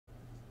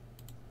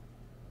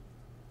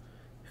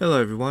Hello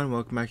everyone,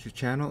 welcome back to the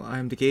channel. I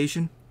am the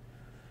Gasian.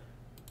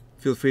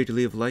 Feel free to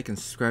leave a like and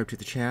subscribe to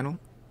the channel.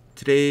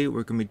 Today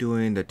we're going to be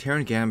doing the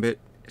Terran Gambit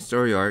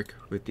story arc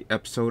with the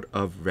episode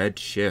of Red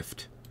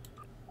Shift.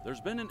 There's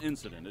been an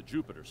incident at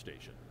Jupiter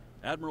Station.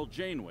 Admiral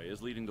Janeway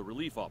is leading the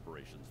relief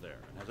operations there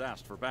and has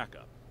asked for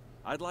backup.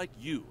 I'd like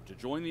you to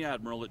join the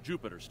Admiral at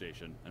Jupiter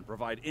Station and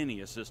provide any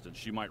assistance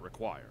she might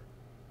require.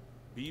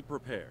 Be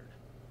prepared.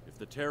 If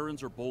the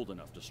Terrans are bold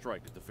enough to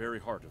strike at the very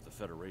heart of the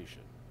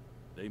Federation,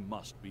 they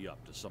must be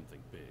up to something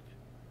big.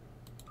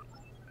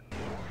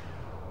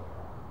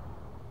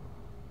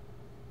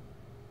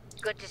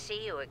 Good to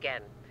see you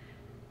again.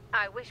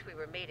 I wish we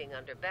were meeting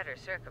under better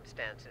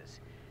circumstances.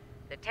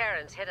 The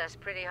Terrans hit us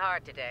pretty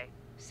hard today.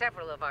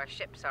 Several of our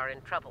ships are in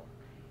trouble.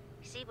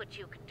 See what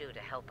you can do to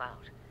help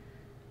out.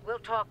 We'll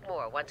talk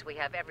more once we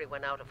have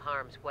everyone out of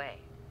harm's way.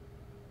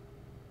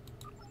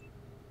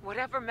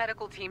 Whatever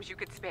medical teams you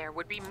could spare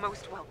would be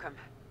most welcome.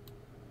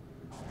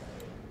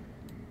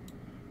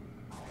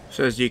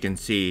 So as you can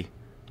see,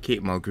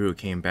 Kate Mulgrew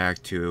came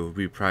back to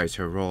reprise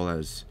her role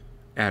as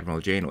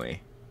Admiral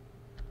Janeway.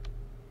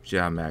 So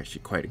I'm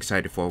actually quite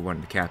excited for one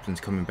of the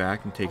captains coming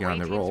back and taking on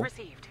the role.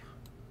 Received.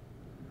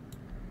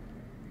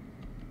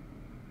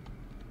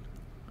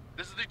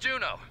 This is the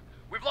Juno.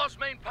 We've lost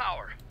main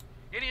power.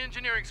 Any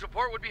engineering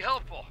support would be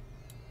helpful.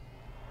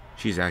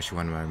 She's actually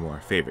one of my more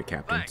favorite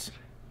captains. Thanks.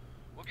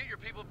 We'll get your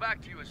people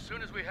back to you as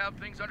soon as we have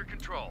things under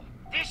control.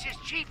 This is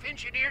Chief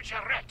Engineer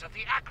Jarrett of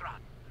the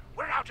Akron.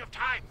 We're out of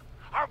time.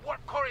 Our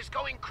warp core is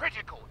going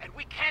critical, and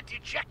we can't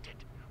eject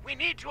it. We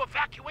need to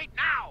evacuate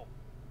now.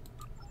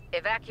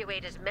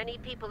 Evacuate as many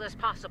people as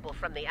possible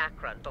from the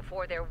Akron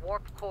before their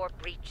warp core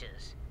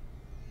breaches.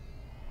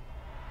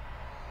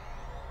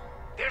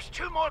 There's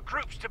 2 more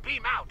groups to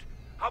beam out.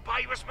 I'll buy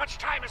you as much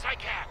time as I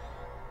can.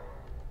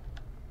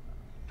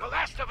 The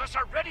last of us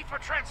are ready for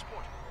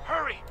transport.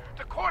 Hurry!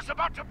 The core's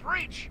about to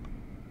breach!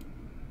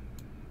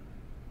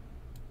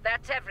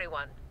 That's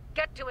everyone.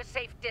 Get to a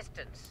safe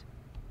distance.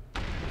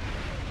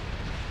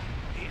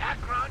 The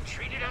Akron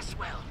treated us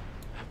well.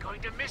 I'm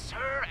going to miss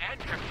her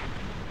and her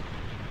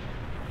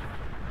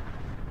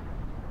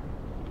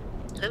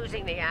captain.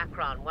 Losing the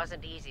Akron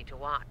wasn't easy to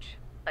watch,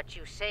 but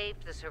you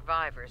saved the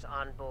survivors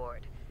on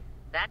board.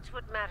 That's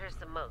what matters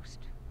the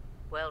most.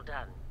 Well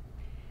done.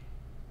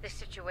 This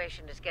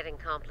situation is getting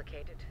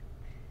complicated,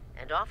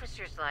 and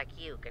officers like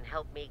you can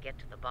help me get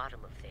to the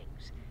bottom of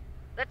things.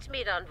 Let's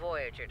meet on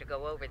Voyager to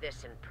go over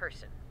this in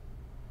person.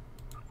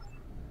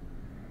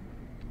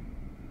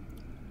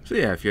 So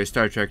yeah, if you're a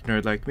Star Trek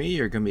nerd like me,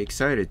 you're going to be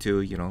excited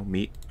to,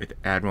 meet with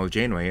Admiral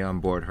Janeway on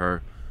board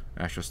her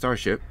actual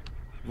starship,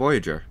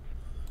 Voyager.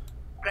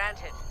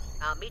 Granted.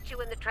 I'll meet you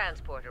in the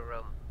transporter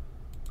room.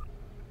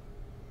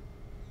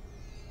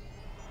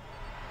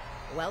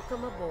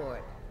 Welcome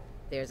aboard.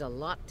 There's a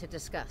lot to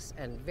discuss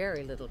and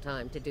very little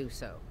time to do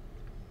so.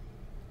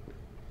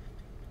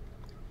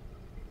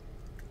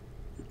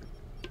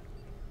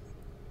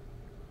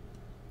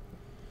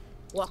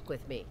 Walk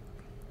with me.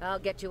 I'll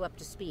get you up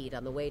to speed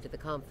on the way to the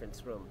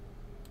conference room.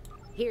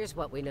 Here's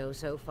what we know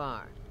so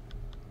far.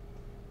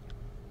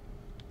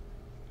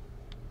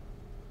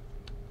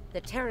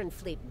 The Terran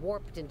fleet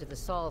warped into the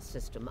Sol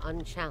system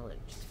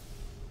unchallenged.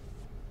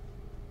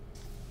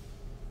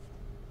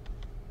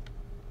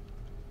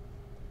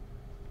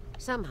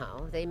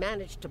 Somehow, they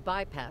managed to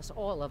bypass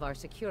all of our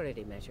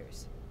security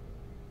measures.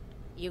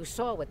 You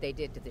saw what they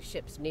did to the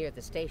ships near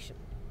the station.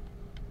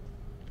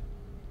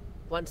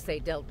 Once they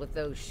dealt with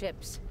those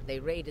ships, they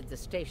raided the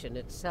station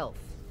itself.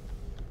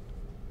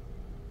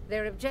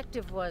 Their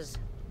objective was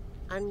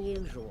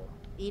unusual,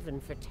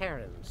 even for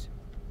Terrans.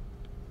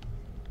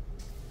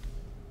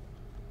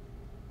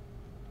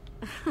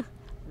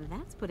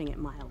 That's putting it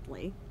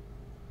mildly.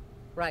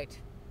 Right.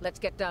 Let's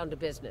get down to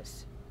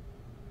business.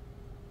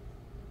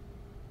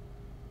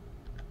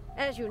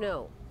 As you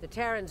know, the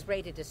Terrans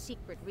raided a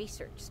secret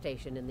research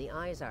station in the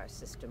Izar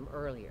system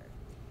earlier.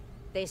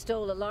 They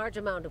stole a large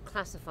amount of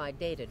classified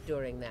data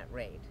during that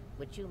raid,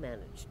 which you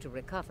managed to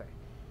recover.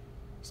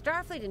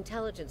 Starfleet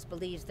intelligence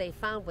believes they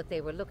found what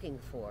they were looking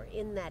for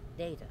in that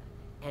data,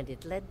 and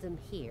it led them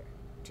here,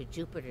 to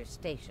Jupiter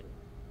Station.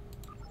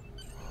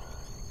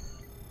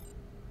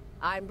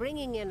 I'm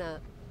bringing in a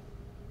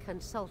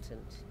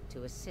consultant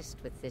to assist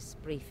with this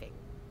briefing.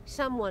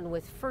 Someone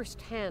with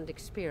first-hand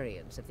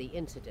experience of the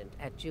incident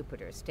at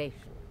Jupiter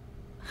Station.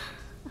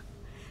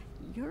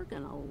 You're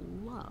gonna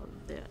love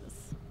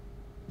this.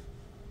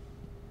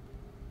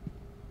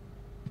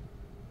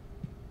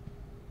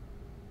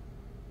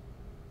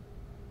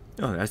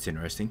 Oh, that's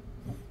interesting.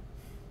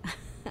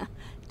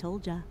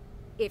 Told ya.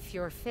 If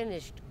you're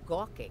finished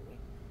gawking,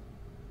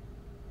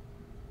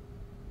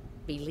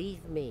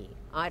 believe me,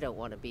 I don't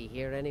want to be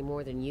here any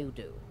more than you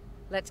do.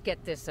 Let's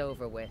get this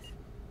over with.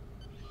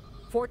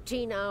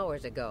 14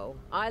 hours ago,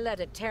 I led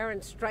a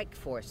Terran strike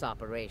force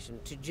operation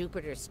to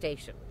Jupiter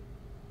Station.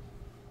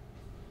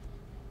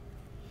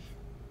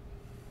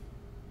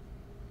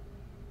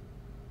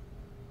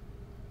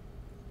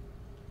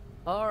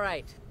 All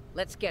right,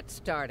 let's get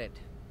started.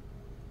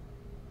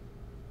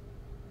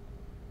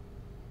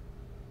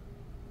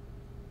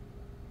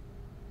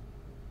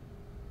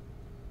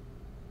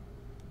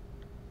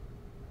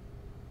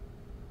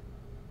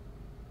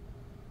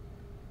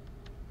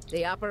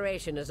 The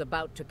operation is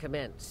about to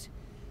commence.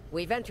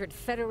 We've entered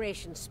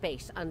Federation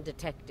space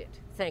undetected,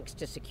 thanks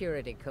to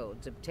security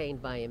codes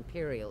obtained by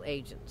Imperial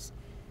agents.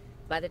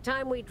 By the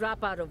time we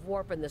drop out of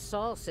warp in the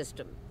Sol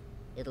system,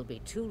 it'll be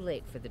too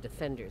late for the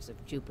defenders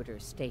of Jupiter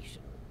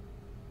Station.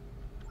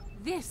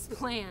 This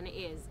plan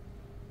is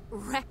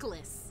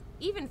reckless,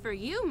 even for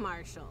you,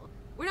 Marshal.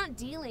 We're not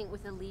dealing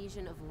with a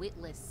legion of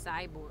witless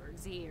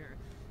cyborgs here,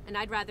 and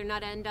I'd rather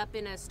not end up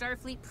in a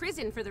Starfleet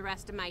prison for the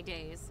rest of my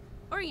days.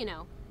 Or, you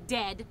know,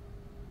 dead.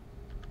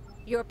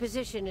 Your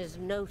position is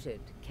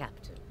noted,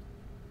 Captain.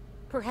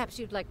 Perhaps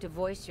you'd like to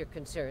voice your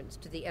concerns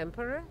to the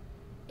Emperor?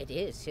 It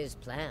is his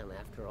plan,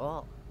 after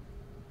all.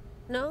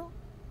 No?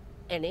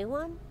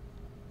 Anyone?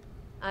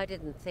 I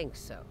didn't think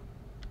so.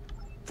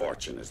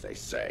 Fortune, as they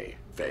say,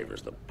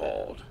 favors the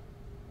bold.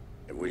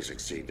 If we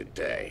succeed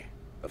today,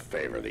 the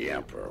favor of the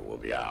Emperor will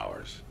be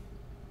ours.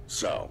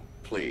 So,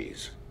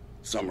 please,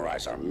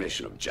 summarize our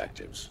mission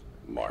objectives,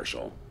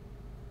 Marshal.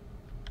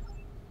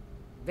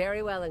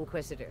 Very well,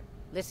 Inquisitor.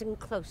 Listen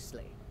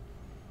closely.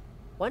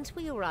 Once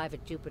we arrive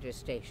at Jupiter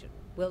Station,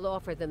 we'll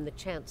offer them the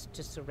chance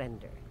to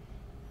surrender.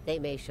 They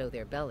may show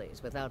their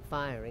bellies without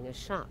firing a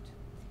shot.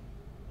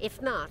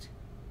 If not,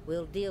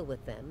 we'll deal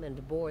with them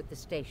and board the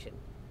station.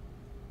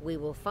 We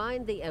will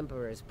find the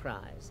Emperor's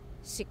prize,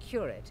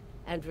 secure it,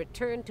 and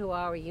return to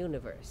our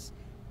universe,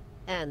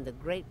 and the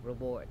great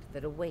reward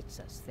that awaits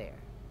us there.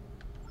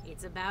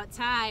 It's about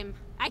time.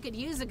 I could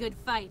use a good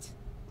fight.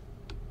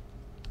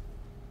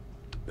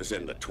 This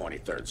isn't the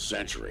 23rd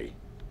century.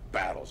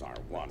 Battles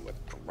aren't won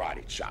with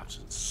karate chops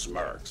and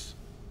smirks.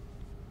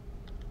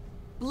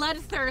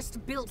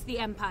 Bloodthirst built the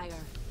Empire.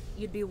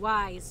 You'd be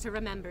wise to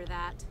remember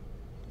that.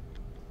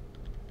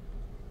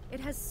 It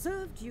has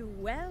served you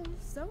well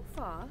so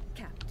far,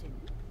 Captain.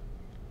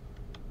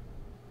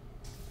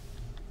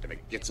 If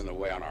it gets in the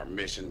way on our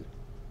mission,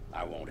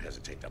 I won't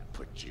hesitate to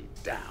put you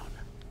down.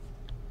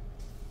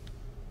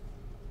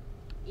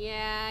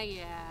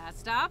 Yeah,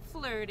 stop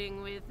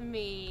flirting with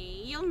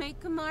me. You'll make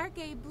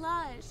Camargue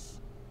blush.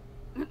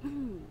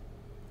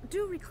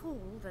 Do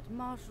recall that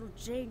Marshal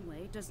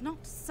Janeway does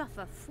not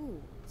suffer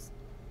fools.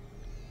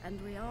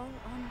 And we are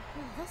on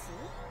her vessel.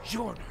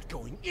 You're not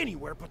going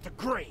anywhere but the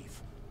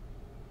grave!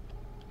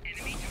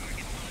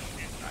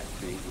 I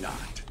think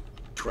not,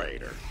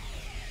 traitor.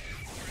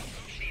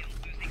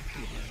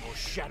 More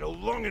shadow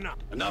long enough!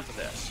 Enough of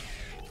this.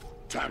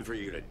 Time for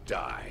you to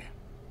die.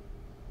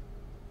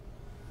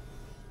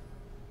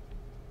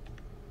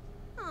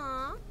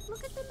 Aw,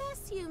 look at the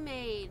mess you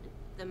made.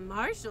 The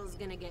Marshal's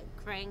gonna get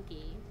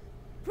cranky.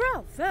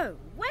 Bravo!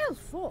 Well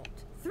fought!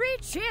 3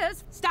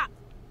 cheers! Stop!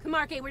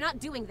 Camargue, we're not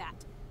doing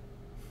that.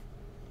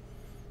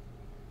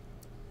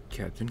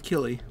 Captain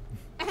Killy.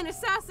 An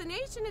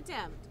assassination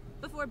attempt?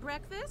 Before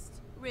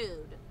breakfast?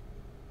 Rude.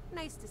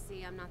 Nice to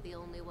see I'm not the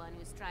only one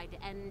who's tried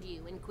to end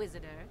you,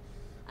 Inquisitor.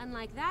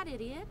 Unlike that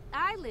idiot,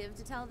 I live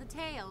to tell the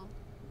tale.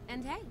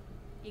 And hey,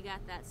 you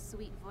got that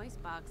sweet voice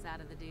box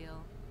out of the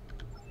deal.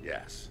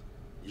 Yes,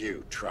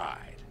 you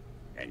tried,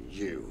 and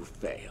you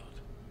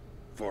failed.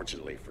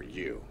 Fortunately for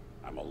you,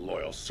 I'm a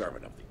loyal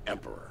servant of the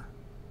Emperor.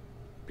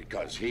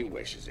 Because he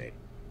wishes it,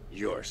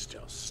 you're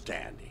still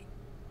standing.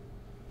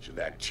 Should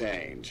that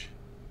change,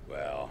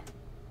 well,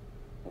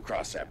 we'll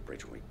cross that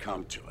bridge when we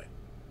come to it,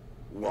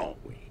 won't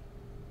we?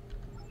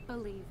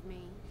 Believe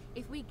me,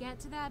 if we get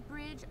to that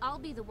bridge, I'll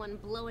be the one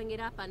blowing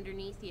it up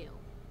underneath you.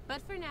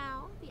 But for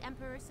now, the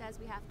Emperor says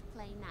we have to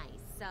play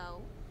nice,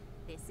 so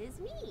this is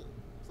me,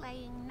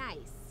 playing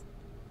nice.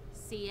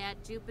 See you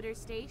at Jupiter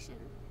Station.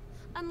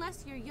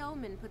 Unless your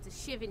yeoman puts a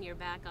shiv in your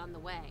back on the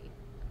way.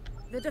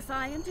 The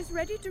Defiant is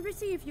ready to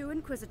receive you,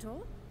 Inquisitor.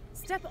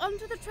 Step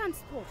onto the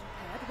transporter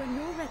pad when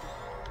you're ready.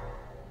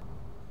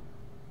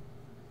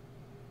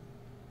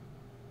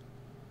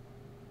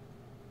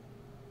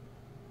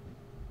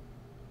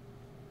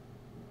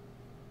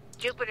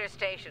 Jupiter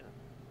Station.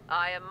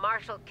 I am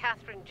Marshal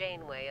Kathryn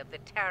Janeway of the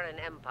Terran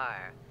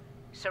Empire.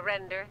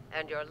 Surrender,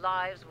 and your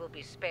lives will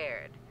be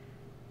spared.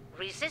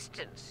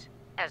 Resistance,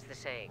 as the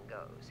saying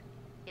goes,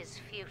 is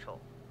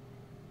futile.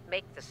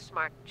 Make the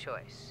smart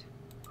choice.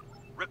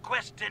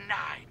 Request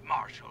denied,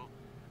 Marshal.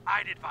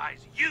 I'd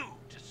advise you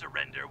to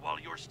surrender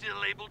while you're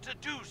still able to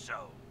do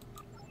so.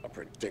 A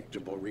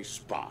predictable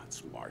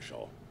response,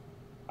 Marshal.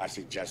 I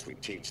suggest we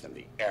teach them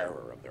the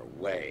error of their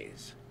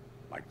ways.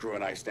 My crew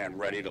and I stand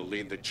ready to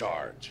lead the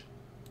charge.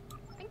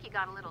 I think you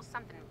got a little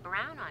something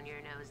brown on your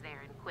nose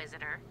there,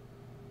 Inquisitor.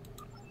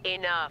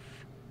 Enough.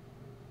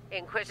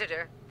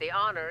 Inquisitor, the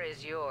honor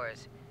is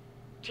yours.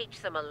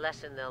 Teach them a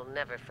lesson they'll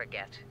never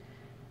forget.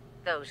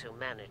 Those who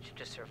manage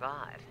to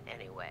survive,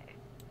 anyway.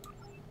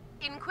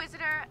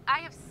 Inquisitor, I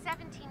have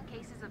 17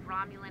 cases of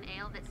Romulan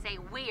ale that say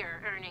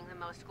we're earning the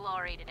most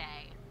glory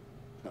today.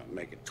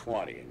 Make it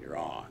 20 and you're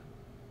on.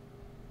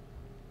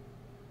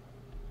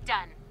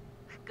 Done.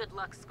 Good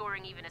luck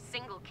scoring even a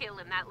single kill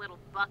in that little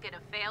bucket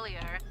of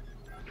failure.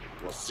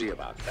 We'll see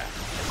about that.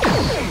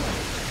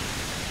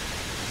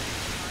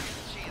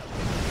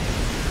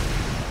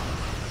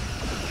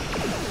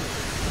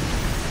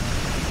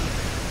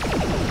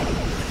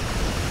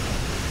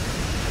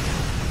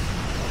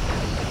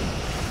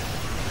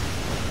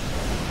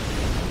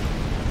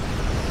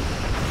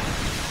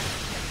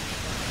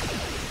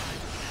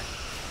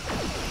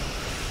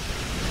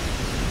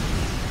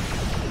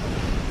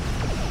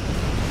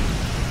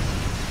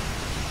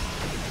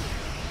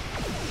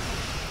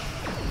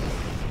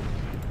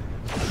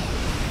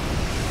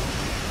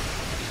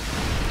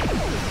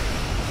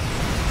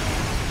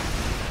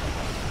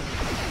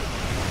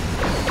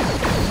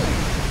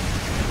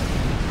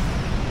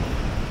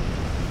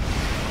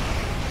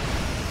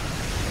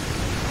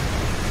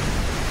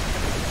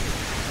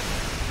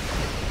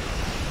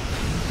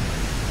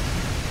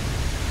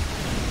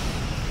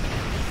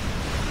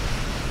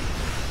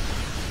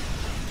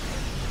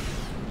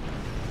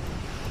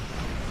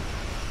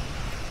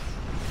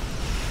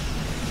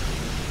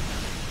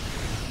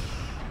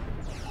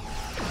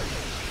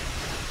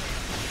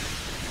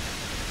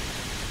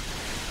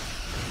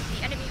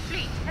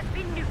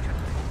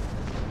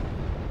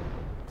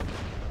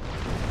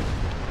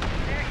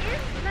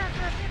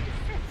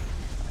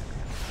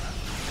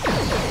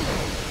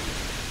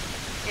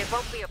 It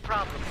won't be a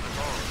problem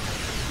for long.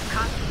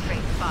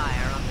 Concentrate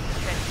fire on the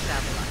defense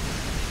satellite.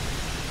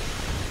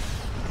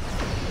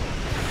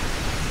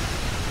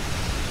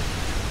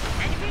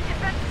 Enemy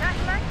defense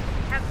satellites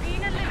have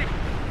been eliminated.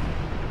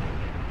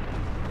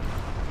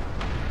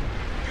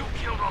 You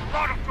killed a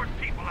lot of good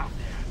people out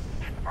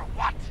there. And for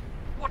what?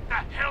 What the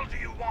hell do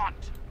you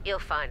want? You'll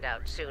find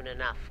out soon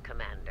enough,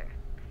 Commander.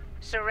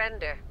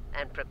 Surrender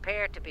and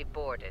prepare to be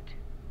boarded.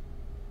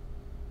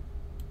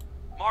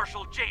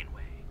 Marshal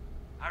Janeway,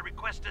 I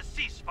request a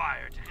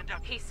ceasefire to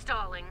conduct... He's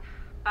stalling,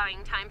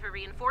 buying time for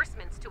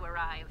reinforcements to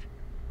arrive.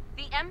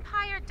 The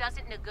Empire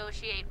doesn't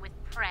negotiate with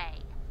prey.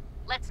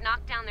 Let's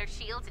knock down their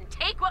shields and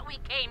take what we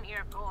came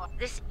here for.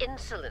 This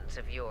insolence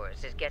of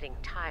yours is getting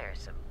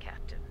tiresome,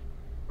 Captain.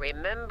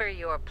 Remember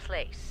your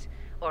place,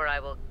 or I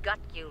will gut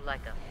you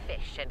like a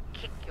fish and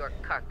kick your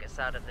carcass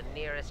out of the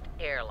nearest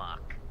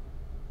airlock.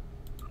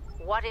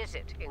 What is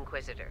it,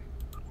 Inquisitor?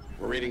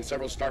 We're reading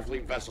several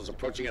Starfleet vessels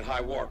approaching at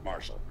high warp,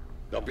 Marshal.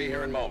 They'll be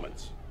here in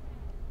moments.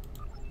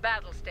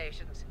 Battle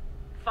stations.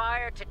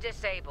 Fire to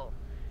disable.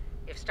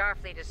 If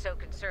Starfleet is so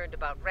concerned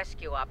about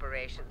rescue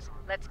operations,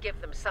 let's give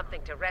them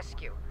something to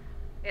rescue.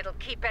 It'll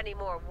keep any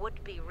more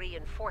would-be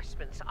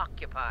reinforcements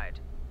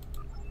occupied.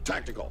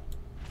 Tactical.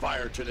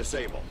 Fire to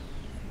disable.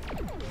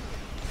 Let's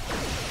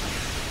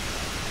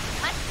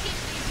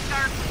teach these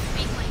Starfleet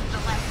weaklings a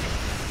lesson.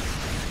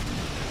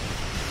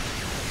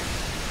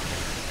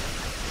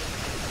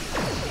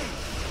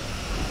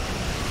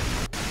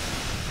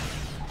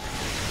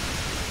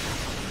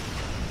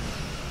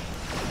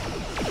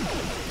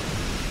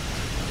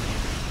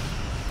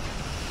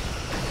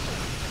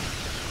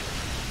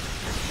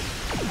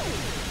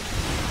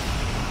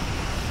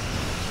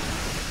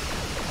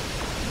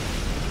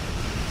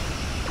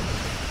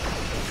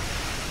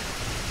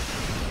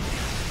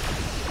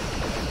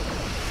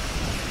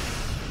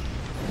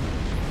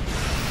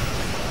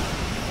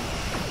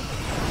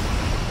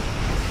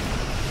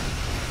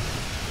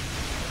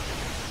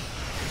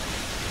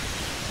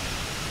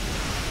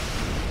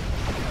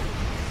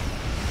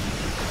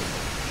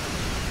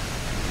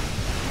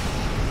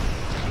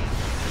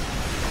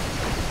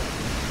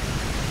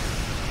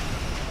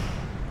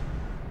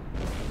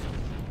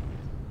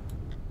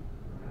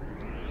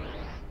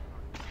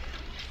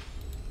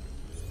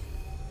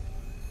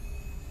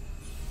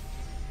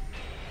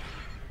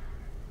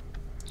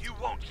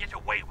 Won't get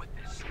away with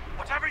this.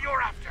 Whatever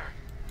you're after.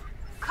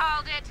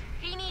 Called it.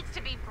 He needs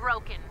to be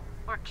broken.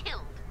 Or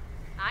killed.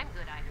 I'm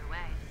good either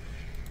way.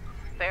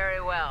 Very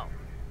well.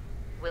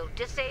 We'll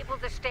disable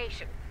the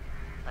station.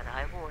 But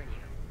I warn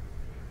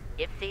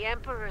you, if the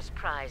Emperor's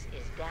prize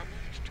is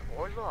damaged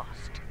or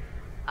lost,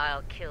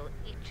 I'll kill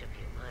each of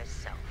you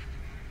myself.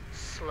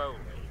 Slowly.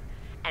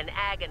 An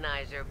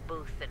agonizer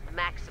booth at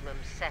maximum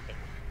setting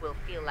will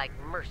feel like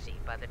mercy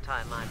by the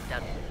time I'm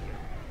done with you.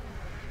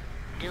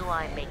 Do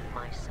I make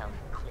myself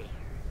clear?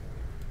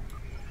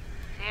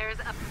 There's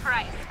a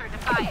price for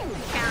defying the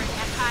Terran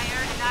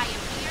Empire, and I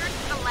am here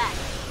to collect.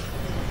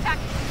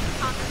 Tactics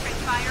concentrate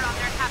fire on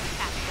their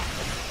habitat.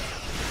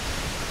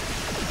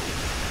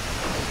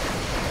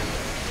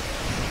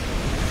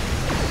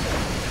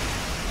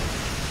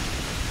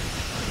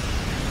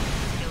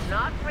 Do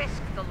not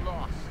risk the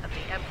loss of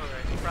the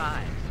Emperor's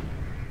prize.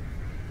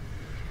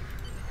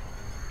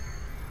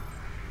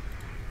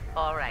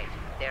 All right,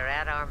 they're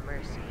at our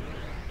mercy.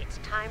 It's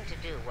time to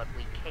do what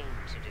we came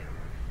to do.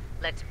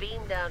 Let's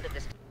beam down to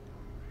the...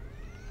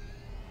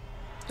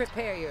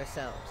 Prepare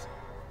yourselves.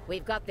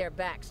 We've got their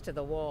backs to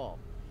the wall.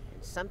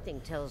 And something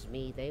tells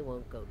me they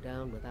won't go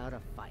down without a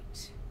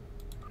fight.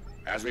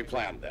 As we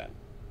planned then.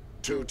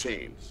 2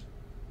 teams.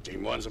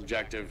 Team 1's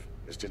objective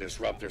is to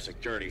disrupt their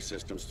security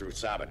systems through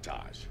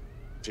sabotage.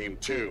 Team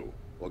 2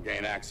 will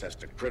gain access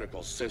to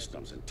critical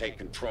systems and take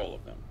control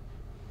of them.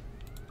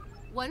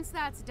 Once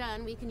that's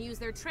done, we can use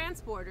their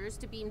transporters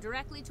to beam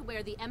directly to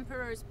where the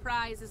Emperor's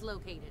prize is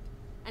located,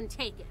 and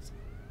take it.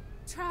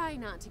 Try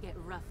not to get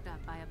roughed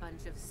up by a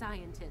bunch of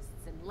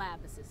scientists and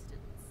lab assistants.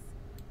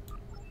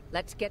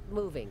 Let's get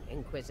moving,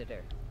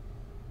 Inquisitor.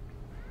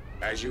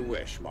 As you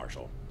wish,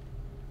 Marshal.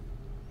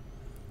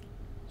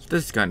 So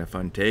this is kind of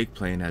fun take,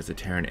 playing as the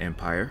Terran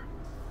Empire.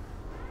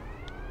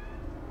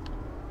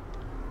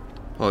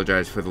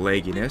 Apologize for the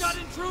lagginess. We've got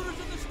intruders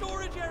in the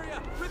storage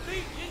area!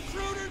 Repeat,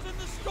 intruders in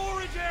the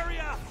storage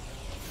area!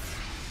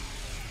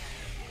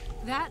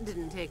 That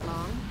didn't take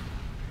long.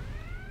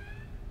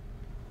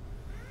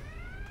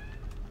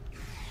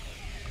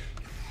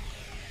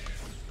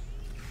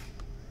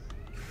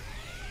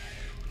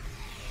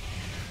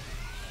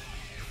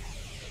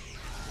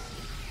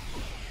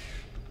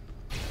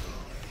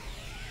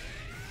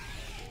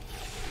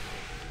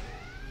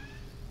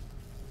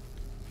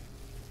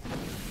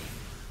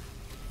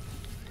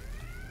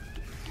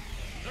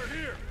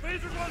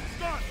 Phasers on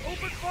stun!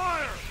 Open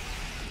fire!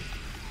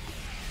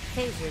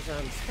 Phasers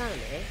on stun,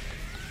 eh?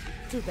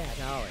 Too bad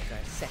ours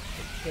are set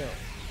to kill.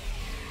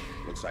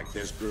 Looks like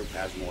this group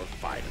has more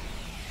fight.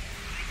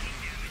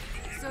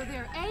 So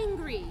they're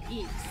angry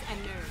geeks and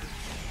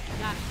nerds.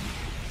 Got it.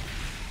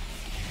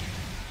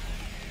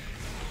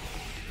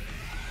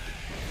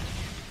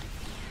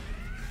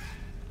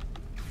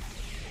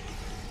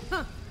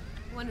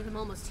 One of them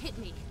almost hit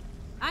me.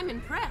 I'm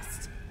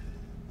impressed.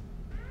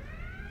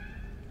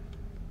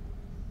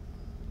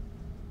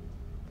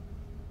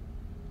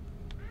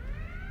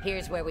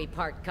 Here's where we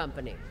part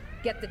company.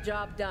 Get the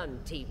job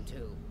done, Team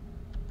 2.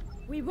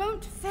 We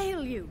won't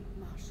fail you,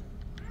 Marshal.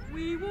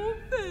 We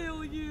won't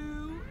fail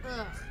you.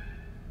 Ugh.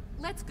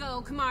 Let's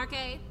go,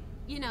 Camarque.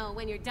 You know,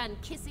 when you're done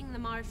kissing the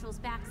Marshal's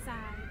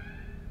backside.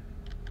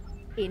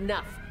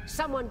 Enough.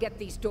 Someone get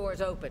these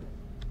doors open.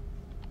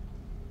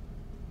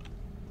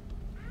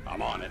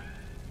 I'm on it.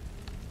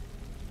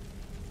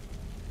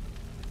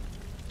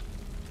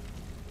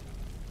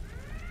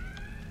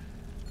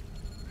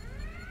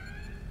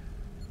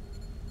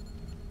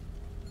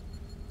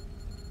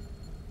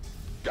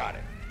 Got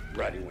it.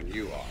 Ready when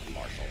you are,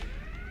 Marshal.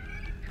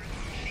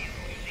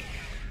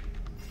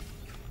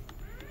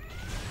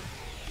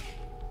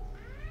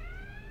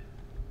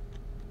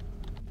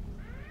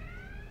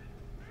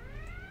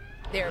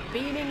 They're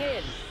beaming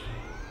in.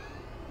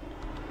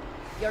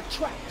 You're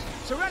trapped.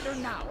 Surrender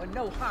now and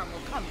no harm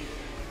will come to you.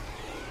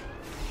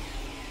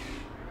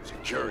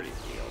 Security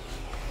fields.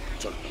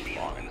 Took them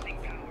long enough.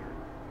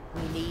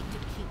 We need to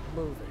keep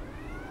moving.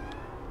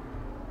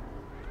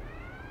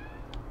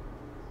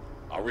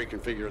 I'll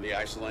reconfigure the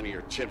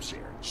isolinear chips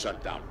here and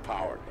shut down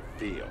power to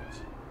the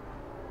fields.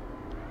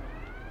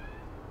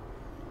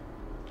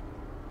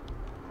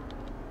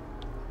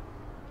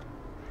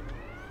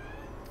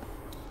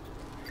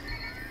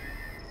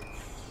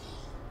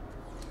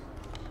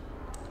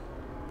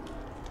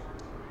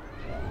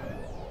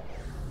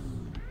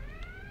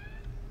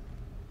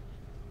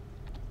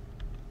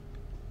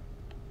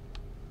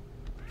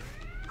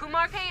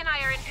 Kumarke and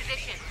I are in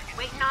position.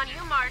 Waiting on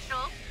you,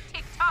 Marshal.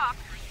 Tick-tock.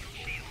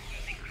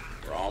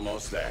 We're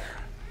almost there.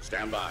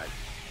 Stand by.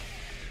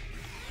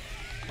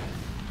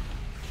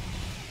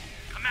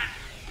 Commander,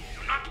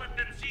 do not let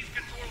them seize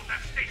control of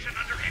that station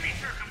under any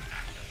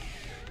circumstances.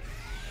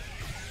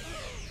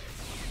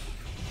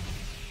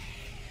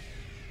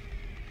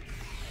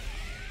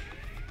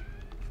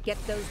 Get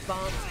those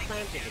bombs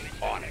planted.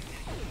 On it.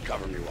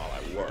 Cover me while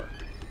I work.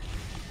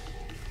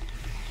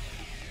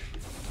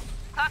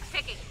 Clock's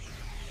ticking.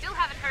 Still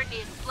haven't heard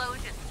any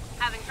explosions.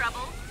 Having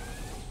trouble?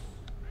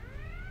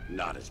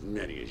 Not as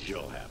many as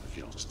you'll have if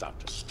you don't stop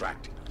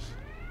distracting us.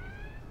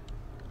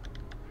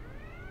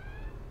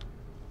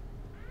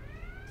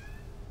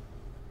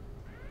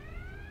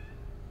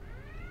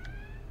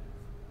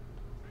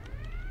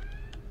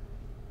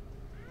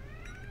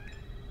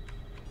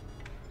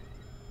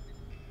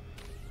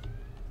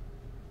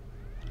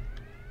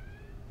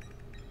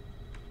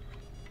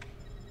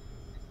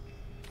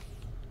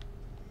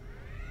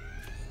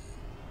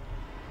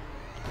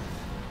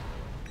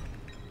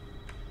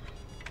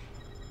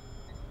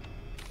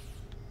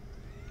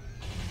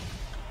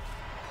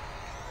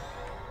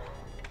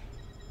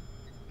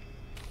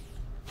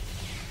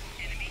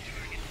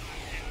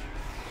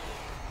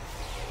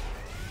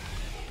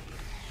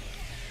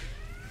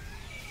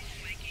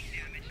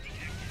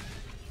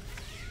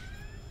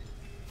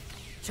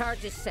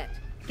 Charge is set.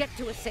 Get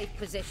to a safe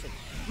position.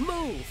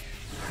 Move!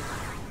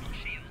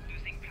 Shield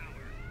losing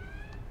power.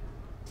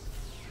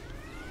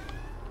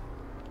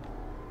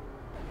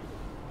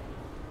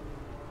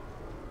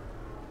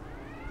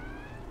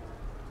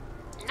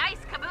 Nice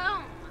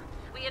kaboom!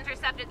 We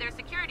intercepted their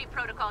security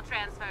protocol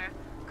transfer.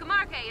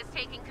 Kumarke is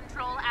taking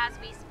control as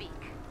we speak.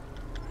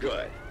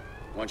 Good.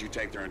 Once you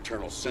take their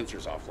internal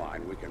sensors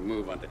offline, we can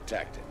move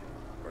undetected.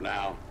 For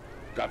now,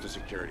 drop the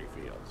security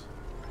fields.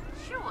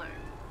 Sure,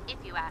 if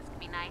you ask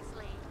me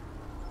nicely.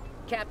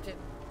 Captain,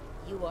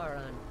 you are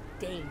on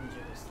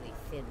dangerously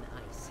thin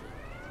ice here.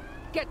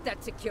 Get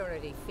that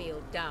security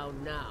field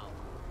down now.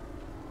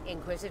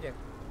 Inquisitor,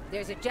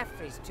 there's a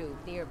Jeffries tube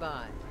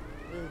nearby.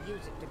 We'll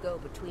use it to go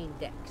between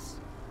decks.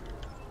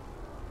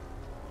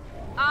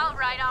 All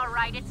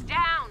right, it's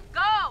down.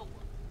 Go!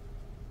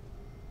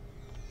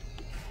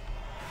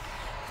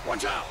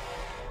 Watch out!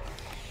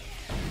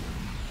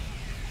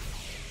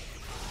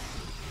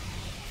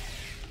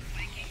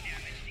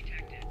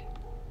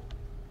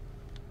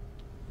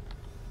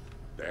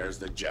 There's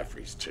the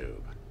Jeffries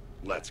tube.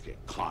 Let's get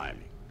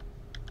climbing.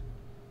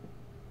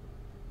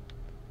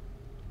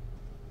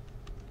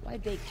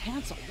 Why'd they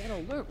cancel Red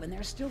Alert when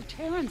there's still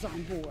Terrans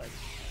on board?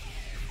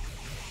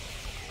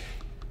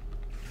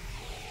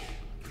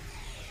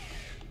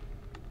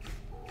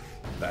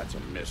 That's a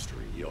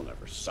mystery you'll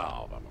never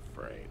solve, I'm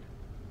afraid.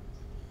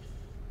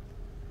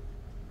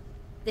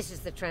 This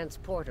is the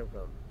transporter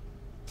room.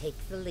 Take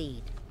the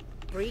lead.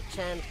 Breach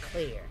and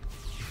clear.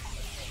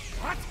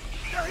 What?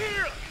 They're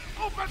here!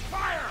 Open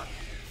fire!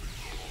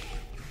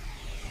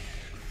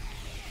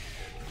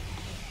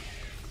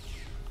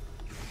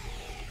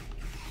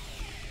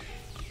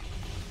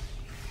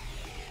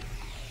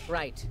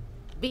 Right.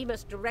 Beam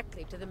us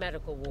directly to the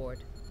medical ward.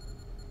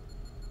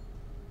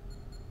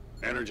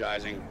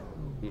 Energizing.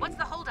 What's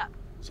the holdup?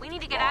 We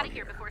need to get out of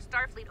here before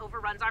Starfleet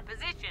overruns our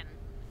position.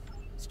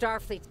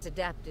 Starfleet's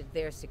adapted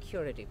their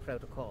security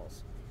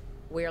protocols.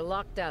 We're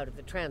locked out of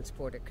the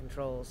transporter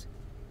controls.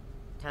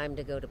 Time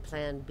to go to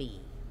Plan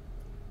B.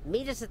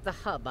 Meet us at the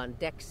hub on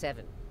Deck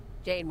 7.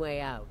 Janeway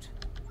out.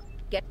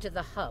 Get to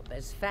the hub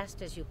as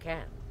fast as you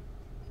can.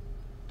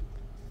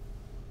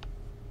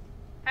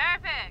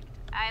 Perfect.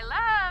 I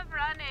love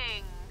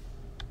running.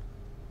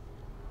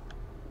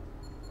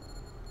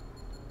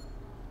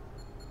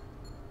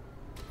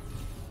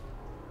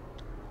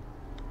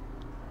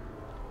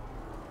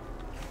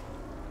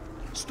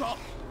 Stop!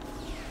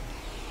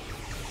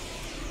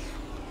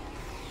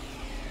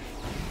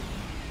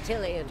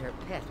 Tilly and her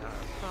pet are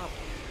a problem.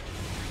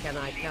 Can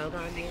I count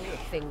on you if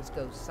things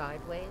go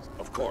sideways?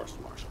 Of course,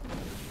 Marshal.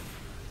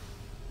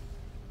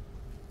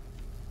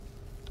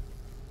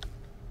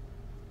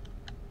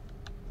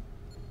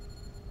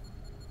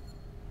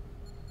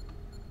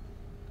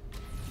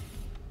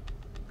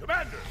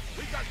 Commander,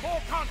 we've got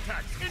more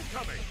contacts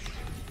incoming!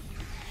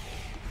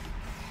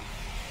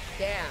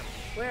 Damn,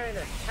 we're in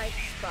a tight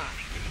spot.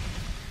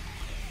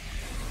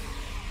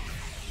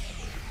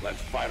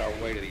 Let's fight our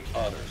way to the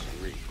others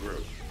and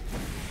regroup.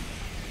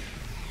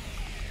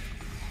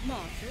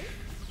 Marshal?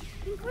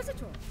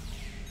 Inquisitor?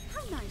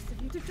 How nice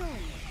of you to join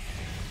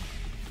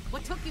us.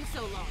 What took you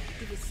so long?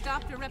 Did you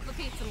stop to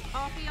replicate some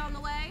coffee on the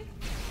way?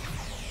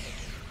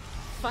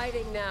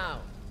 Fighting now.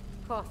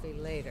 Coffee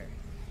later.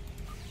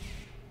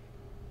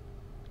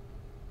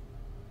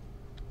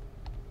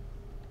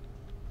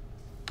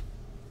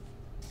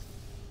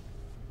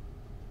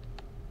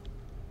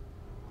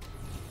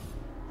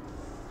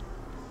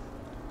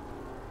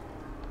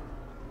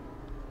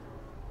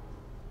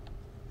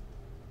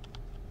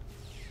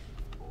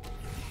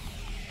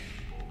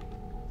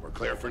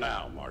 Clear for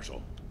now,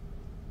 Marshal.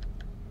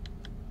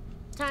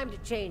 Time to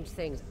change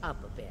things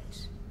up a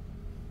bit.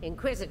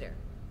 Inquisitor,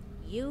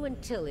 you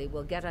and Tilly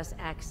will get us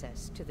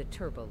access to the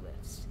turbo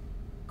lifts.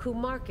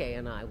 Kumarke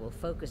and I will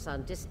focus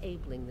on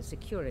disabling the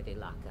security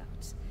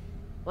lockouts.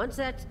 Once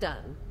that's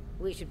done,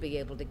 we should be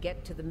able to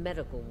get to the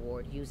medical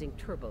ward using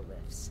turbo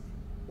lifts.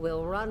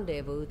 We'll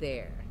rendezvous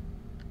there.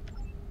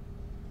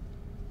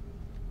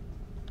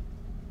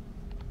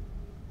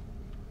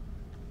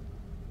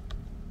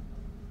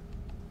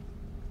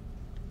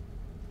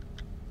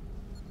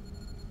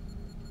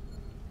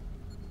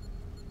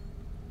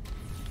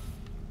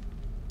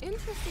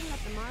 Interesting that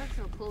the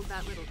Marshal pulled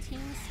that little team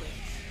switch.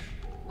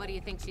 What do you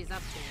think she's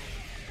up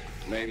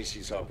to? Maybe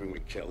she's hoping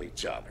we kill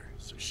each other,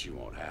 so she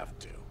won't have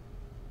to.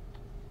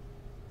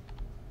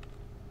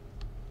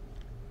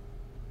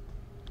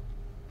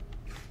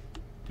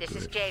 This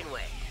is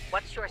Janeway.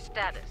 What's your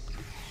status?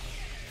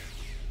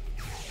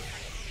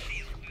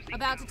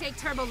 About to take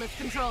turbolift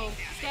control.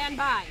 Stand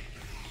by.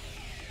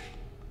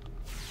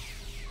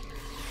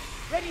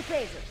 Ready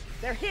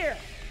phasers. They're here.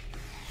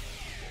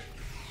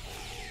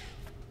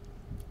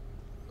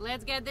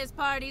 Let's get this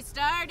party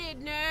started,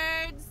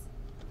 nerds!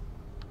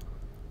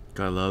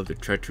 Gotta love the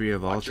treachery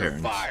of all Watch your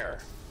Terrans. fire.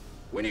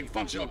 We need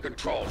functional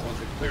controls once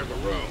we clear the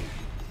room.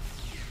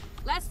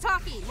 Less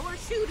talking, more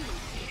shooting.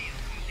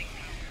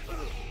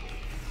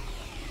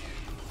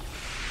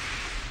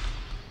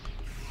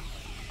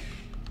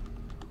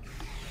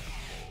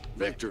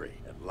 Victory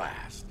at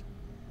last.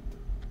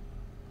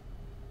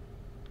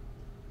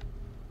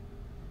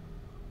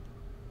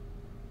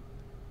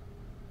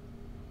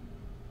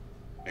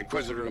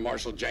 Inquisitor to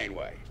Marshal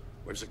Janeway.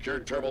 We've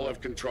secured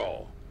turbolift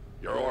control.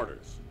 Your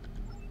orders.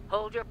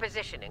 Hold your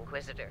position,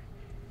 Inquisitor.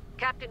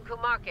 Captain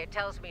Kumarke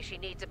tells me she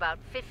needs about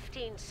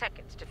 15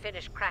 seconds to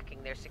finish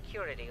cracking their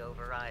security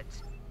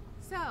overrides.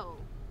 So,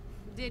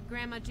 did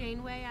Grandma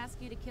Janeway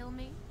ask you to kill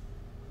me?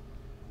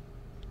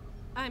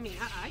 I mean,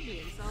 I'd be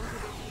insulted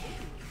if you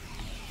didn't.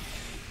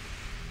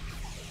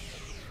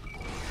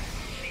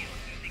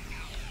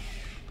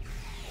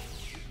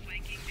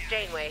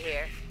 Janeway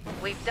here.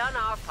 We've done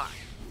our part.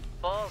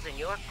 Ball's in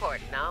your court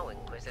now,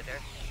 Inquisitor.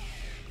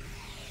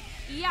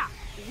 Yeah,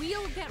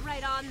 we'll get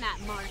right on that,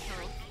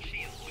 Marshal.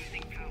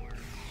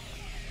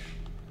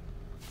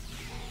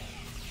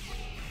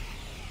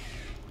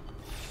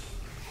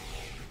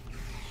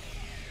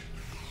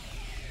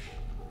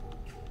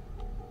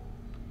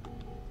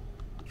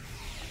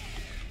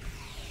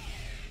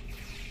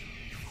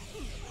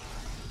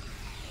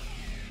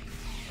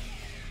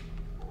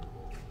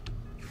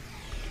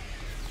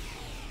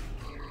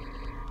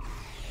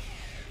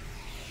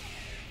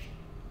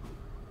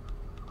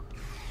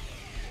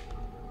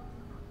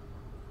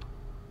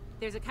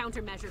 There's a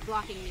countermeasure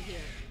blocking me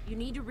here. You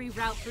need to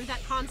reroute through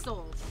that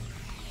console.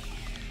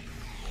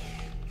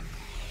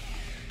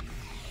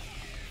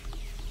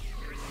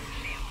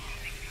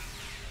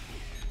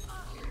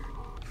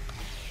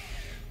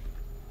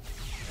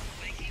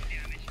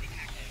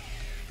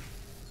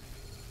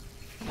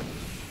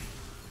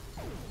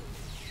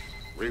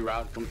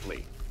 Reroute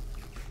complete.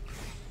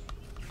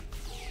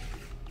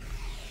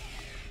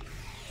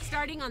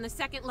 Starting on the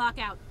second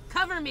lockout.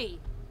 Cover me!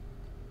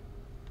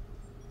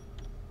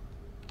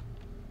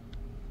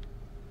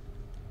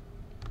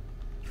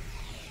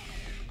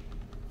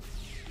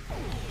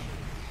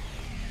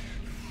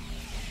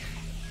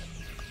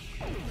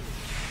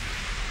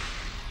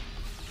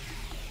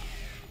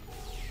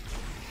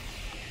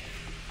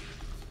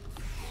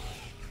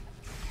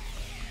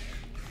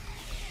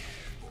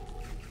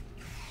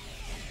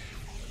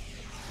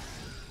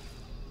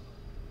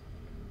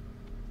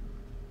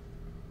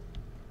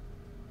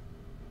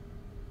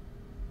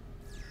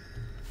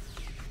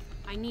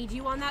 need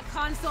you on that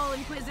console,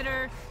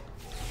 Inquisitor.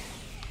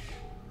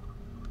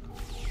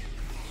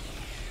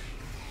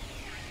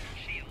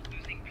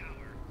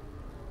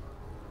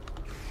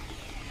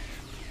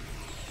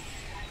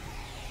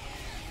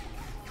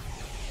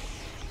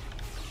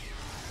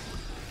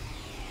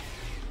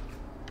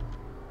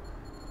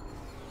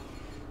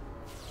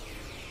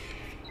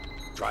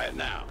 Try it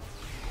now.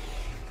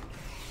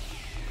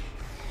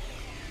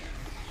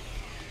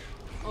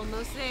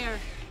 Almost there.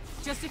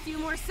 Just a few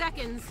more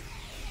seconds.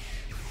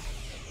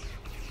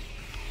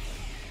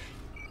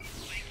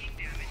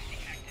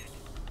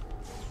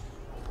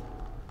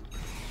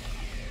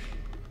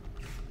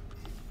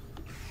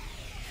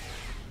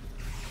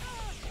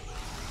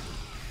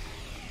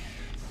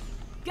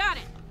 Got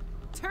it!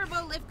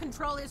 Turbo lift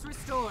control is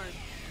restored.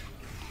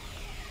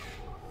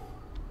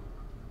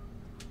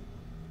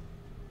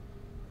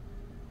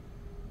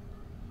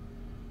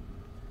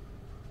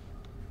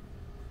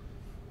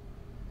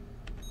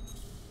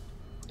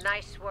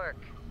 Nice work.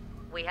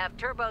 We have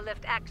turbo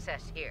lift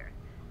access here.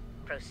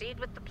 Proceed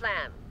with the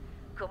plan.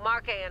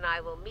 Kumarke and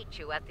I will meet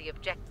you at the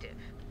objective.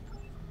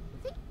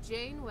 I think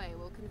Janeway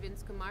will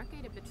convince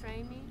Kumarke to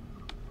betray me.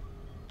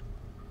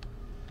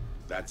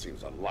 That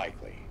seems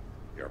unlikely.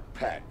 Your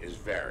pet is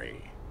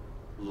very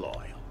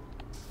loyal.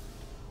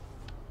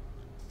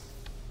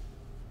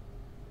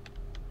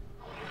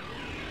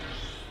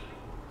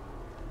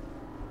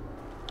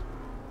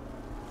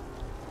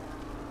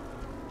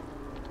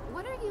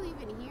 What are you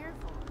even here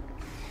for?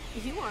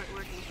 You aren't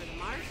working for the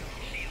Marshal.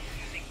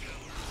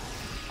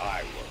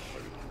 I work for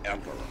the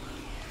Emperor.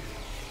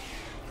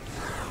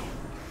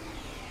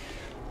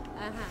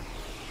 Uh-huh.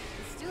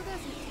 It still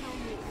doesn't tell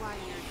me why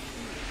you're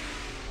here.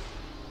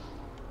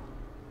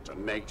 To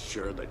make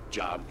sure the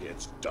job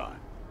gets done.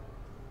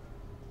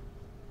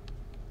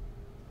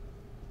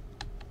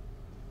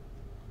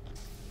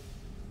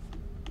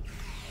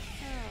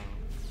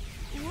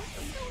 So, what's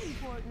so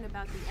important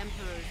about the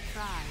Emperor's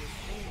prize,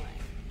 anyway?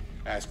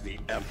 Ask the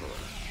Emperor.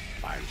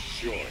 I'm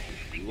sure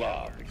he'd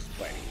love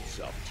explaining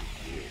himself to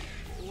you.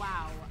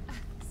 Wow.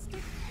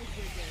 Stick with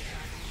your day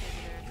job,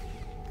 Inquisitor.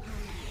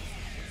 Comedy is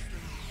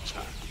such a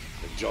strong.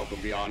 The joke will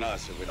be on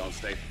us if we don't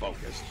stay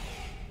focused.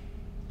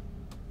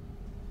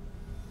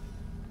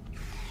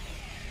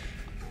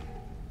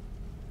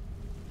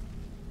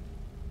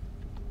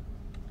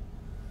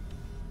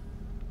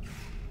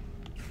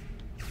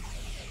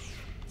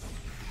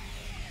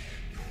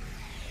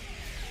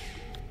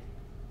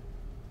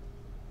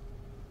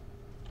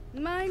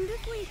 Mind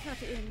if we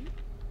cut in?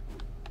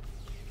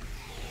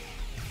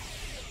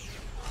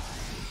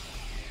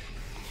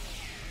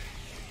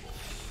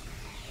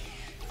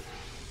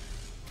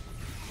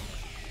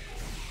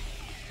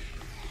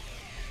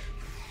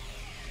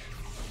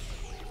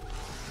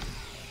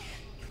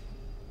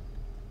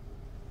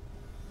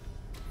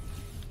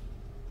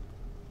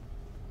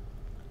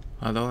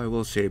 Although I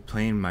will say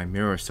playing my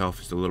mirror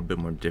self is a little bit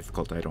more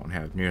difficult. I don't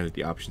have nearly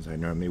the options I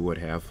normally would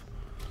have.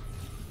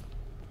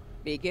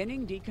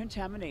 Beginning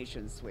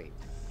decontamination sweep.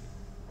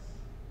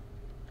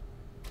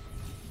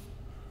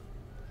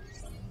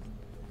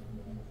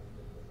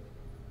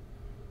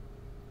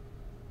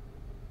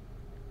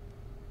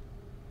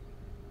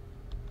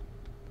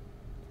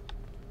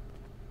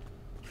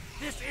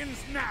 This ends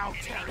now,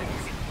 Terrans.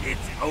 It's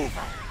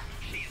over.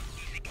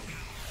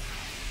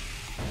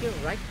 You're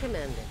right,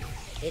 Commander.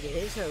 It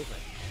is over.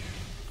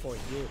 For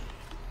you.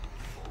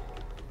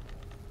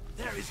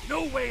 There is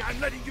no way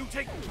I'm letting you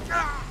take...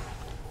 Ah!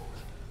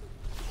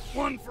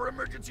 One for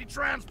emergency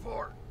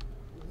transport.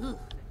 Ugh,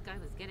 that guy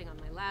was getting on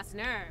my last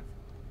nerve.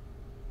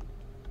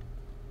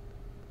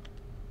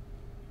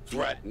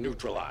 Threat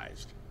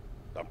neutralized.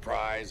 The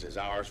prize is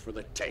ours for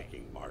the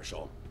taking,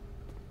 Marshal.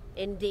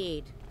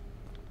 Indeed.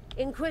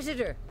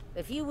 Inquisitor,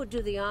 if you would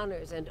do the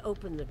honors and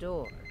open the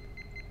door.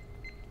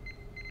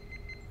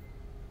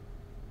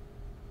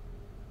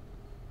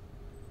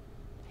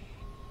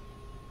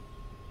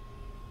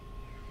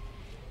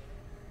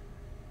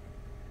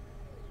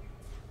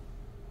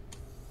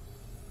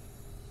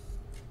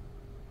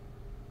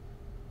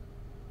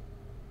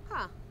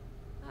 Huh.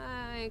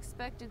 I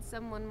expected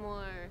someone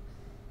more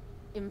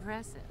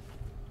impressive.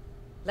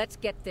 Let's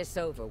get this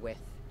over with.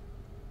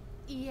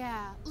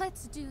 Yeah,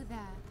 let's do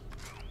that.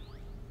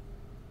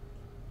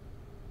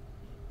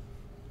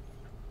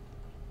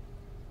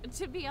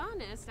 To be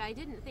honest, I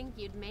didn't think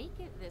you'd make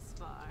it this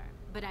far,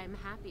 but I'm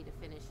happy to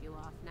finish you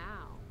off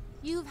now.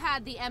 You've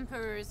had the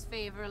Emperor's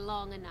favor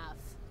long enough.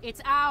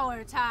 It's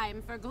our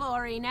time for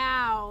glory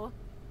now.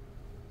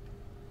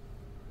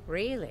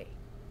 Really?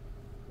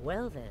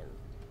 Well then.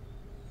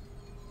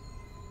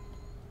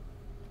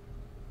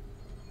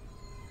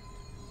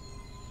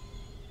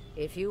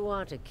 If you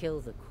want to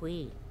kill the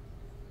Queen,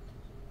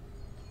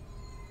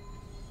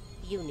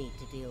 you need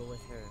to deal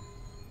with her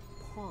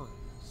pawns.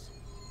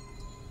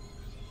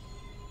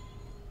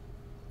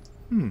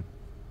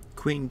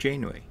 Queen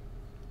Janeway.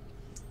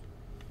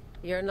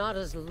 You're not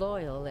as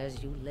loyal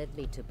as you led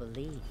me to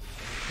believe.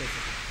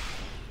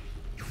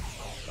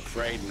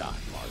 Afraid not,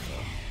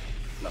 Marshal.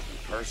 Nothing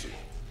personal.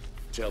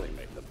 Tilly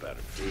made the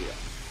better deal.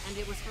 And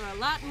it was for a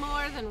lot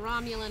more than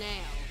Romulan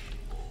ale.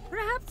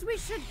 Perhaps we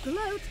should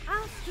gloat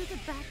after the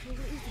battle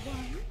is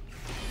won.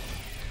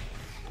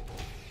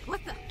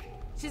 What the?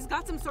 She's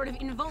got some sort of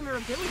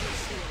invulnerability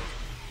shield.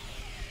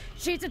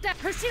 She's adept.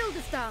 Her shield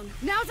is down.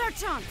 Now's our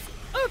chance.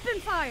 Open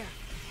fire!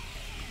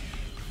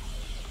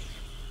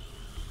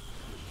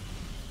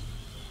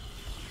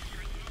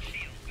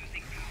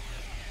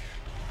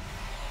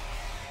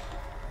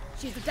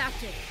 She's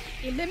adapted.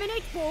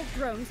 Eliminate Borg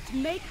drones to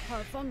make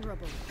her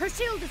vulnerable. Her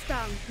shield is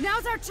down.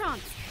 Now's our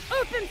chance.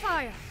 Open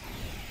fire!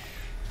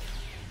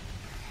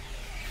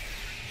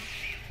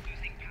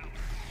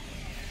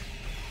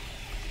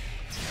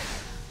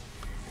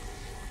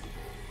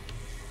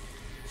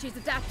 She's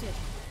adapted.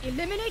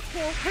 Eliminate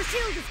Borg. Her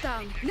shield is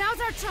down.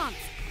 Now's our chance.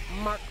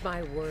 Mark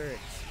my words,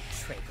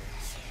 traitors.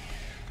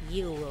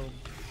 You will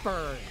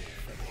burn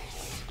for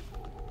this.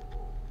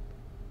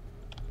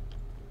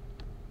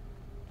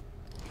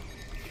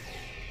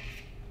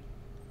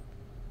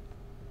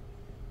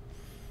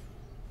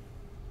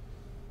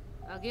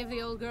 I'll give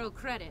the old girl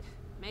credit.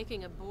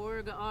 Making a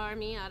Borg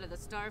army out of the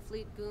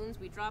Starfleet goons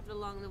we dropped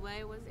along the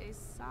way was a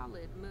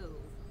solid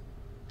move.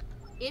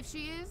 If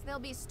she is, they'll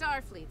be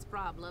Starfleet's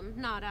problem,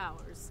 not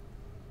ours.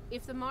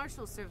 If the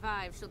Marshal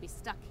survives, she'll be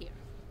stuck here.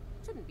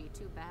 Shouldn't be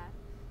too bad.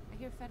 I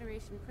hear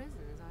Federation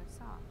prisons are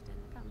soft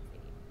and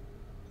comfy.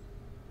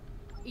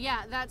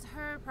 Yeah, that's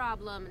her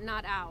problem,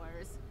 not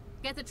ours.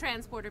 Get the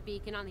transporter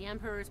beacon on the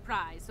Emperor's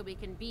prize so we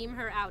can beam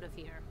her out of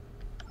here.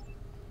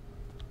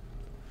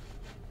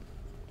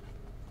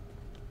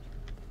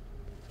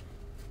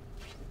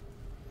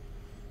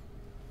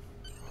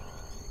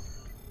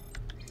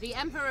 The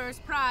Emperor's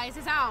prize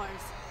is ours.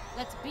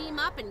 Let's beam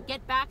up and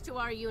get back to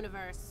our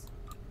universe.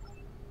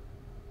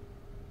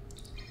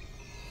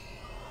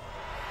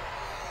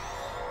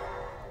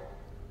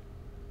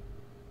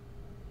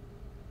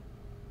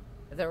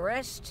 The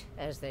rest,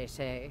 as they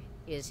say,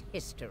 is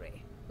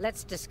history.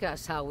 Let's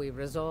discuss how we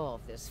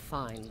resolve this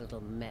fine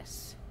little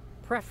mess.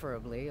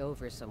 Preferably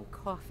over some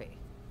coffee.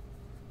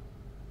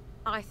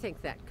 I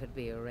think that could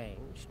be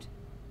arranged.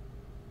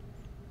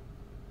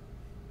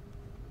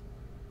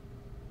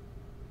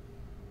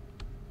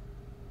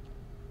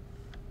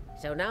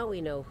 So now we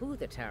know who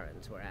the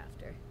Terrans were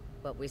after.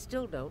 What we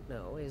still don't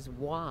know is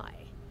why.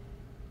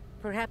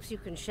 Perhaps you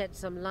can shed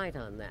some light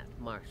on that,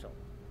 Marshal.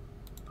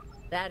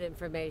 That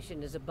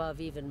information is above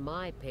even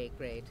my pay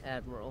grade,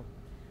 Admiral.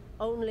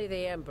 Only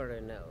the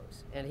Emperor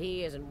knows, and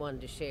he isn't one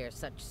to share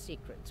such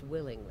secrets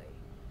willingly.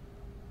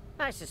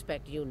 I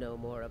suspect you know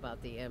more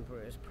about the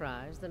Emperor's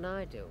prize than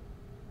I do.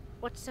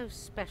 What's so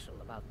special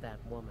about that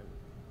woman?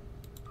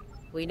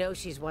 We know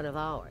she's one of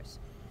ours,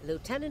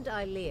 Lieutenant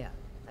Ilea,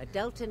 a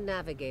Delta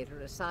navigator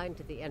assigned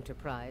to the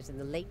Enterprise in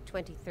the late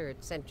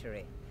 23rd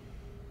century.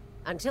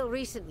 Until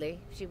recently,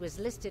 she was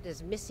listed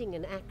as missing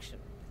in action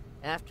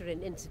after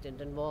an incident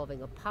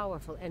involving a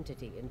powerful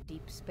entity in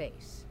deep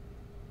space.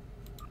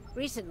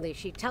 Recently,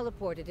 she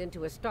teleported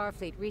into a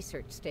Starfleet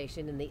research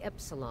station in the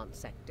Epsilon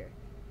sector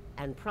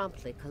and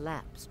promptly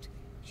collapsed.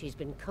 She's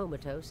been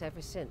comatose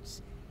ever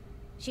since.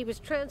 She was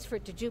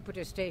transferred to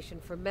Jupiter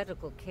Station for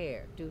medical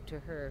care due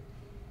to her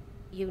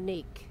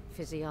unique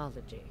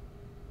physiology.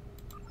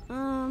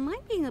 Am I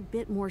being a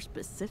bit more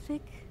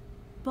specific?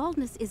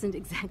 Baldness isn't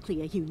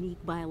exactly a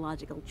unique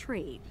biological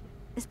trait,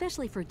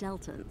 especially for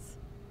Deltans.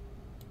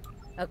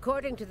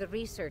 According to the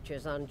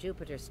researchers on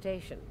Jupiter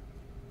Station,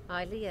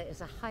 Ilea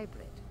is a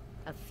hybrid,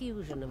 a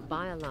fusion of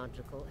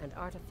biological and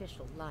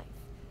artificial life.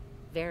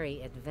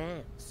 Very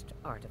advanced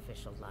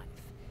artificial life.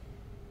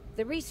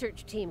 The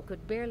research team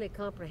could barely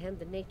comprehend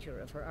the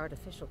nature of her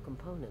artificial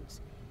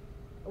components.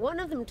 One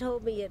of them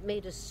told me it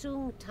made a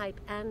Soong-type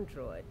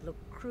android look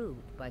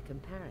crude by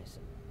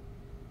comparison.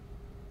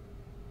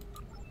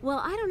 Well,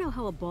 I don't know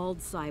how a bald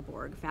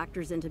cyborg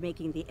factors into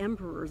making the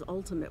Emperor's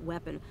ultimate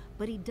weapon,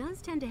 but he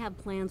does tend to have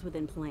plans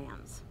within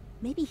plans.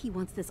 Maybe he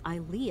wants this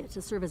Ilea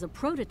to serve as a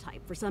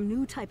prototype for some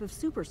new type of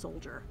super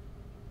soldier.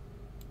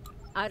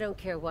 I don't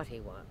care what he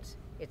wants.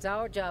 It's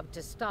our job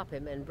to stop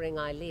him and bring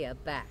Ilea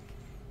back.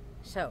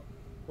 So,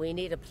 we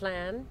need a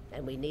plan,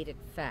 and we need it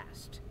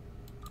fast.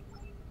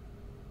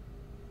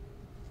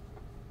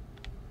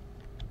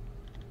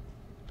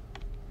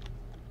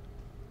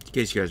 In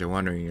case you guys are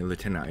wondering,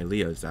 Lieutenant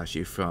Ilea is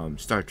actually from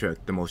Star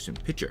Trek The Motion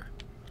Picture.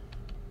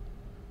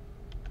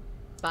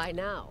 By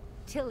now,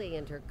 Tilly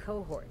and her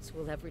cohorts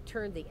will have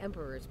returned the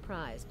Emperor's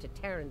prize to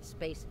Terran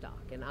space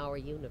dock in our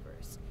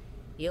universe.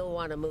 You'll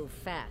want to move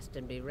fast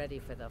and be ready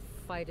for the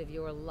fight of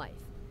your life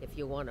if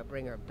you want to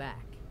bring her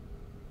back.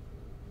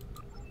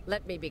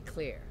 Let me be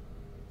clear.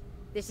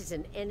 This is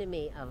an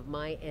enemy of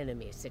my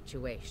enemy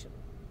situation.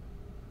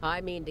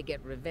 I mean to get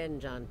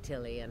revenge on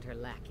Tilly and her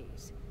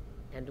lackeys.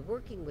 And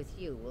working with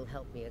you will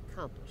help me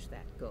accomplish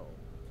that goal.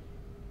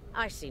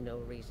 I see no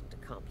reason to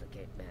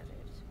complicate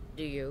matters.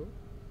 Do you?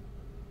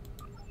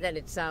 Then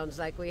it sounds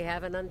like we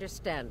have an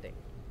understanding.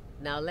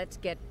 Now let's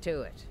get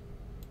to it.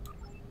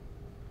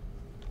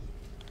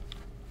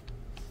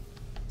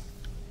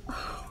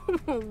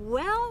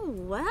 Well,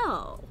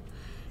 well.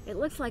 It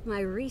looks like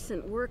my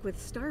recent work with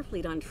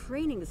Starfleet on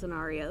training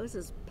scenarios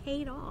has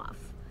paid off.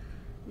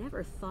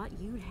 Never thought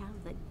you'd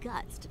have the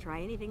guts to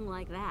try anything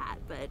like that,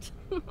 but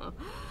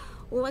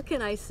what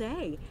can I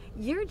say?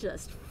 You're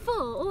just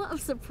full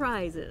of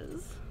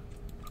surprises.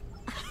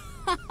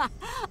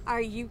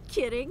 Are you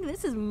kidding?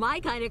 This is my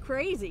kind of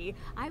crazy.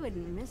 I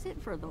wouldn't miss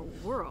it for the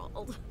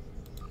world.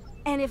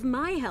 And if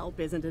my help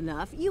isn't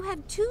enough, you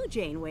have 2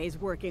 Janeways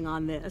working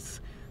on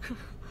this.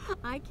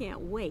 I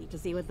can't wait to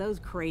see what those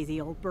crazy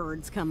old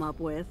birds come up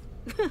with.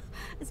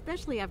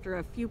 Especially after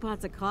a few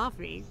pots of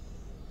coffee.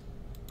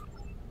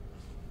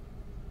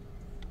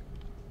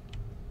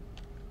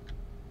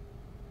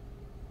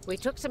 We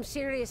took some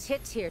serious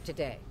hits here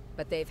today,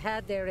 but they've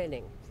had their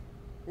inning.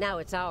 Now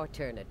it's our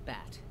turn at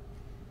bat.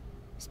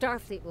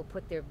 Starfleet will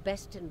put their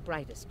best and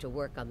brightest to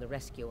work on the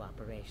rescue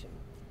operation.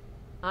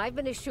 I've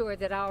been assured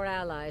that our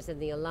allies in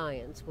the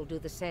Alliance will do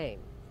the same.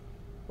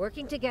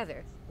 Working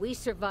together, we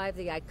survive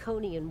the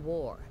Iconian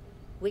War.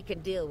 We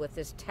can deal with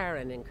this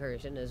Terran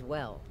incursion as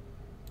well.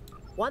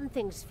 One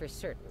thing's for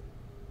certain.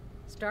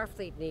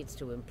 Starfleet needs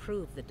to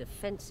improve the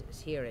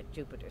defenses here at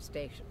Jupiter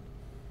Station.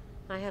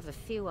 I have a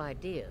few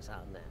ideas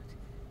on that.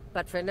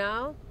 But for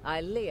now,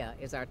 Ilea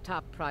is our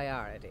top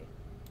priority.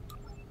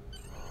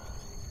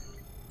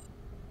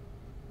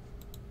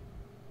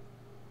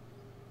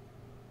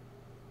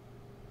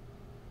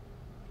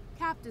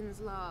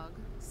 Captain's log,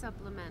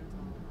 supplemental.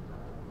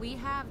 We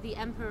have the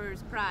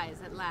Emperor's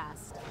prize at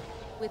last.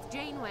 With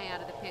Janeway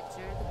out of the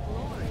picture, the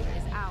glory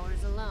is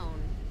ours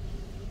alone.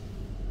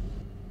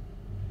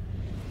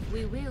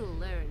 We will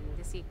learn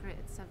the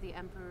secrets of the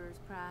Emperor's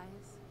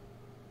prize.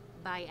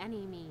 By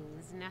any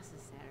means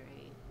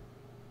necessary.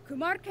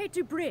 Kumarke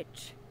to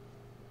bridge.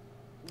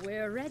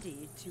 We're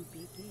ready to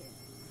begin.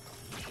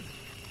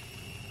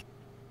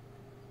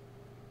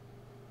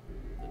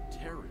 The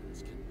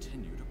Terrans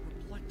continue to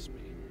perplex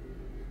me.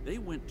 They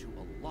went to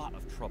a lot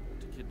of trouble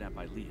to kidnap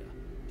Ilea,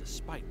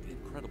 despite the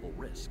incredible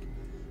risk.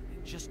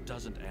 It just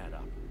doesn't add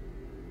up.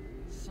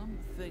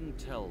 Something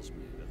tells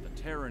me that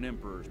the Terran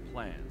Emperor's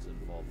plans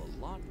involve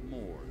a lot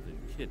more than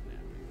kidnapping.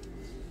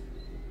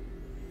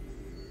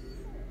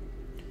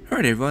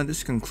 Alright everyone,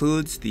 this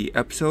concludes the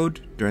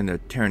episode during the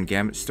Terran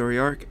Gamut story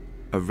arc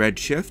of Red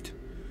Shift.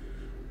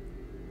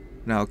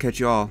 And I'll catch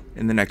you all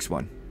in the next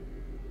one.